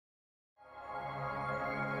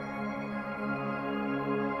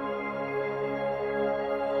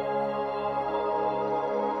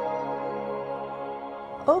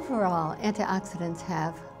Overall, antioxidants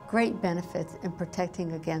have great benefits in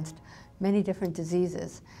protecting against many different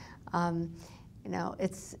diseases.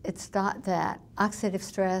 It's thought that oxidative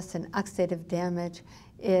stress and oxidative damage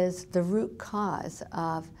is the root cause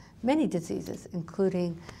of many diseases,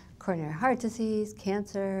 including coronary heart disease,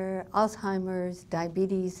 cancer, Alzheimer's,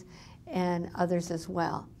 diabetes, and others as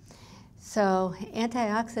well. So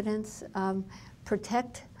antioxidants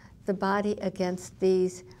protect the body against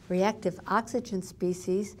these reactive oxygen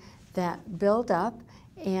species that build up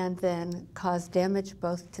and then cause damage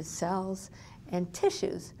both to cells and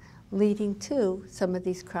tissues, leading to some of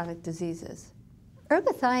these chronic diseases.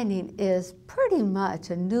 Ergothioneine is pretty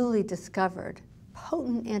much a newly discovered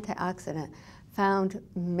potent antioxidant found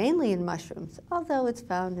mainly in mushrooms, although it's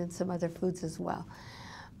found in some other foods as well.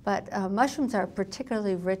 But mushrooms are a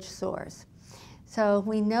particularly rich source. So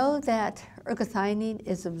we know that ergothioneine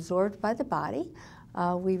is absorbed by the body.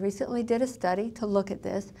 We recently did a study to look at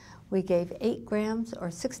this. We gave 8 grams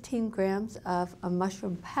or 16 grams of a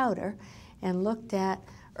mushroom powder and looked at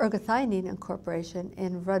ergothioneine incorporation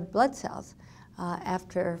in red blood cells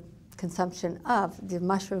after consumption of the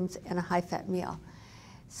mushrooms and a high-fat meal.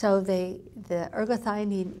 So the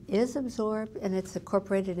ergothioneine is absorbed and it's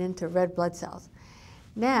incorporated into red blood cells.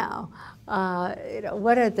 Now,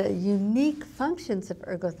 what are the unique functions of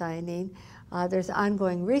ergothioneine? There's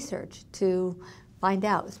ongoing research to find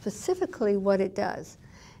out specifically what it does.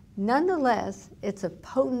 Nonetheless, it's a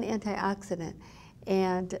potent antioxidant,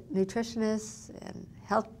 and nutritionists and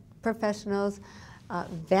health professionals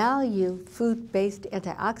value food-based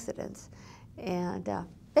antioxidants and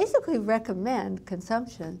basically recommend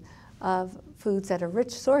consumption of foods that are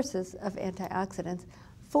rich sources of antioxidants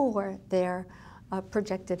for their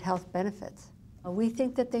projected health benefits. We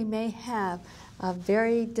think that they may have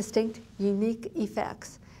very distinct, unique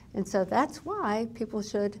effects. And so that's why people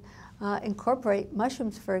should incorporate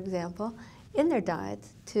mushrooms, for example, in their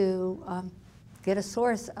diets to get a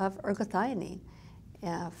source of ergothioneine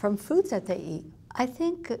from foods that they eat. I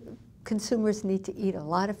think consumers need to eat a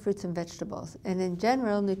lot of fruits and vegetables. And in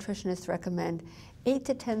general, nutritionists recommend 8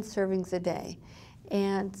 to 10 servings a day.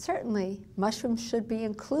 And certainly, mushrooms should be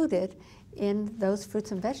included in those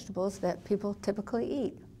fruits and vegetables that people typically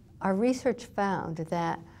eat. Our research found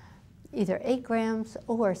that either 8 grams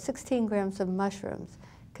or 16 grams of mushrooms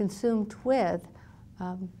consumed with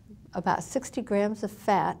about 60 grams of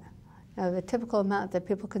fat, the typical amount that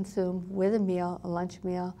people consume with a meal, a lunch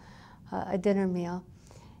meal, a dinner meal,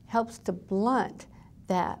 helps to blunt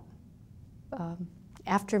that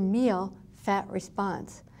after meal fat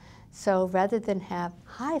response. So rather than have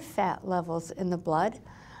high fat levels in the blood,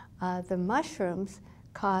 the mushrooms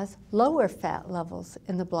cause lower fat levels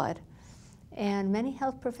in the blood. And many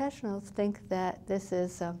health professionals think that this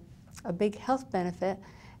is a big health benefit,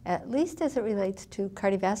 at least as it relates to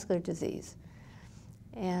cardiovascular disease.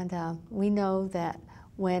 And we know that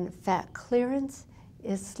when fat clearance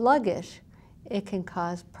is sluggish, it can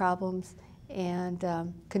cause problems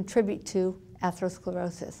and contribute to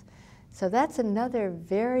atherosclerosis. So that's another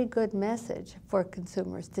very good message for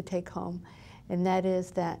consumers to take home, and that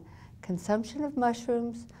is that consumption of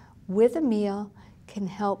mushrooms with a meal can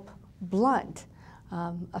help blunt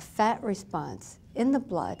a fat response in the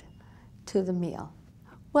blood to the meal.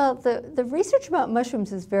 Well, the research about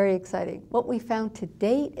mushrooms is very exciting. What we found to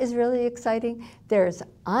date is really exciting. There's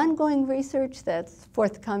ongoing research that's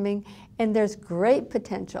forthcoming, and there's great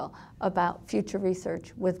potential about future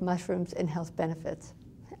research with mushrooms and health benefits.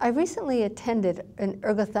 I recently attended an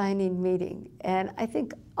ergothioneine meeting, and I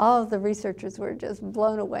think all of the researchers were just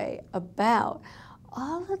blown away about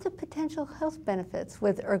all of the potential health benefits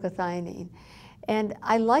with ergothioneine. And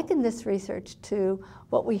I liken this research to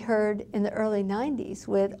what we heard in the early 90s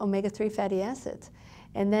with omega-3 fatty acids.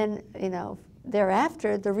 And then,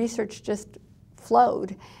 thereafter, the research just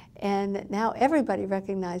flowed. And now everybody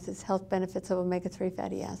recognizes health benefits of omega-3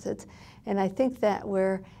 fatty acids. And I think that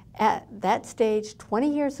we're at that stage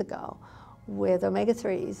 20 years ago with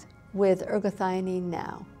omega-3s with ergothioneine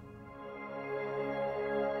now.